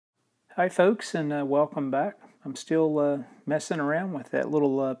Hi folks, and welcome back. I'm still messing around with that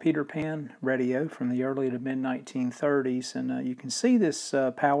little Peter Pan radio from the early to mid 1930s, and you can see this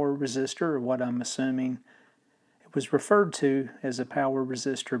power resistor, or what I'm assuming it was referred to as a power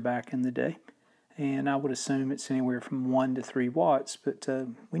resistor back in the day, and I would assume it's anywhere from 1 to 3 watts, but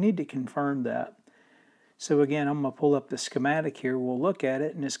we need to confirm that. So again, I'm going to pull up the schematic here. We'll look at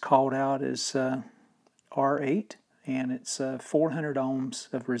it, and it's called out as R8, and it's 400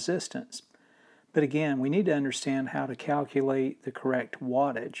 ohms of resistance. But again, we need to understand how to calculate the correct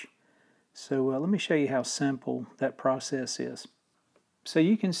wattage. So let me show you how simple that process is. So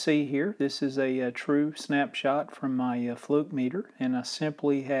you can see here, this is a true snapshot from my float meter, and I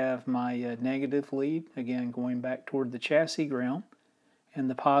simply have my negative lead, again going back toward the chassis ground,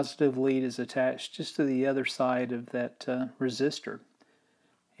 and the positive lead is attached just to the other side of that resistor.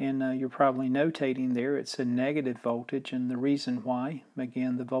 And you're probably notating there it's a negative voltage, and the reason why,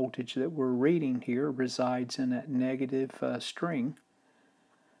 again, the voltage that we're reading here resides in that negative string.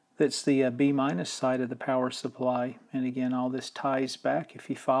 That's the B minus side of the power supply, and again all this ties back,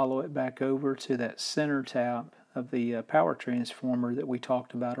 if you follow it back over to that center tap of the power transformer that we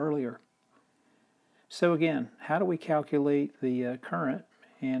talked about earlier. So again, how do we calculate the current,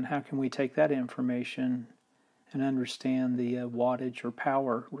 and how can we take that information and understand the wattage or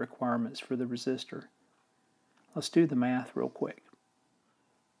power requirements for the resistor? Let's do the math real quick.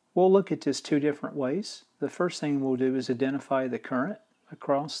 We'll look at this two different ways. The first thing we'll do is identify the current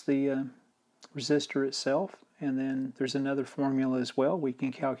across the resistor itself, and then there's another formula as well. We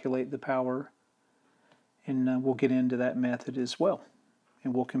can calculate the power, and we'll get into that method as well.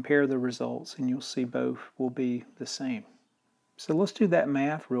 And we'll compare the results, and you'll see both will be the same. So let's do that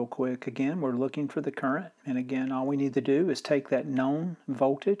math real quick. Again, we're looking for the current, and again, all we need to do is take that known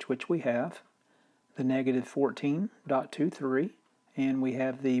voltage, which we have, the negative 14.23, and we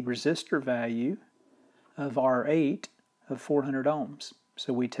have the resistor value of R8 of 400 ohms.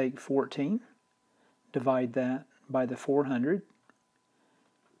 So we take 14, divide that by the 400,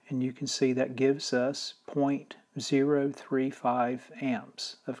 and you can see that gives us 0.035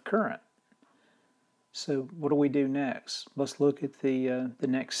 amps of current. So what do we do next? Let's look at the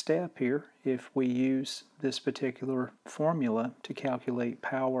next step here if we use this particular formula to calculate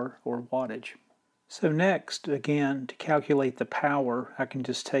power or wattage. So next, again, to calculate the power, I can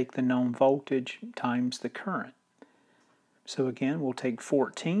just take the known voltage times the current. So again, we'll take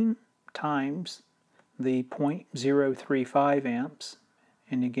 14 times the 0.035 amps,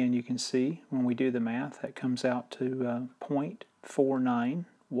 and again you can see when we do the math that comes out to 0.49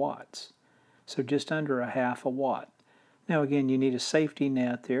 watts. So just under a half a watt. Now again, you need a safety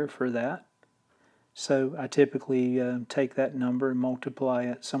net there for that. So I typically take that number and multiply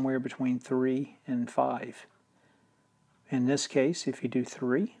it somewhere between 3 and 5. In this case, if you do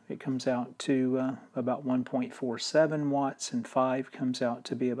 3, it comes out to about 1.47 watts, and 5 comes out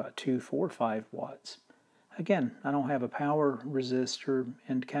to be about 245 watts. Again, I don't have a power resistor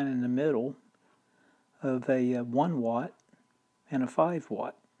and kind of in the middle of a 1 watt and a 5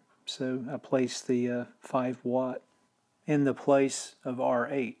 watt. So I place the 5 watt in the place of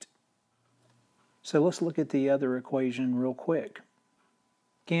R8. So let's look at the other equation real quick.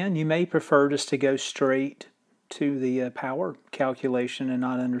 Again, you may prefer just to go straight to the power calculation and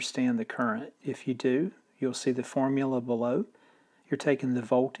not understand the current. If you do, you'll see the formula below. You're taking the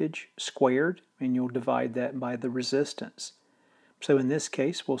voltage squared, and you'll divide that by the resistance. So in this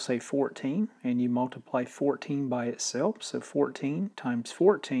case, we'll say 14, and you multiply 14 by itself. So 14 times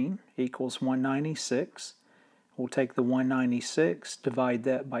 14 equals 196. We'll take the 196, divide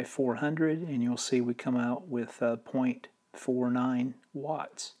that by 400, and you'll see we come out with 0.49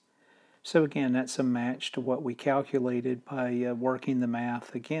 watts. So again, that's a match to what we calculated by working the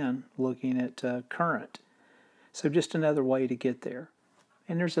math again, looking at current. So just another way to get there.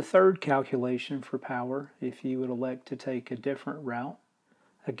 And there's a third calculation for power if you would elect to take a different route.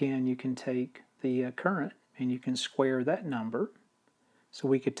 Again, you can take the current and you can square that number. So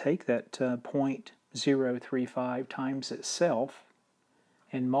we could take that 0.035 times itself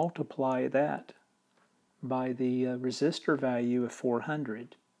and multiply that by the resistor value of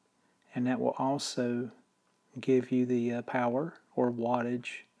 400. And that will also give you the power or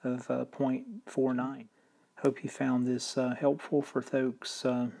wattage of 0.49. Hope you found this helpful for folks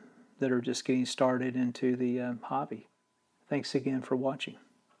that are just getting started into the hobby. Thanks again for watching.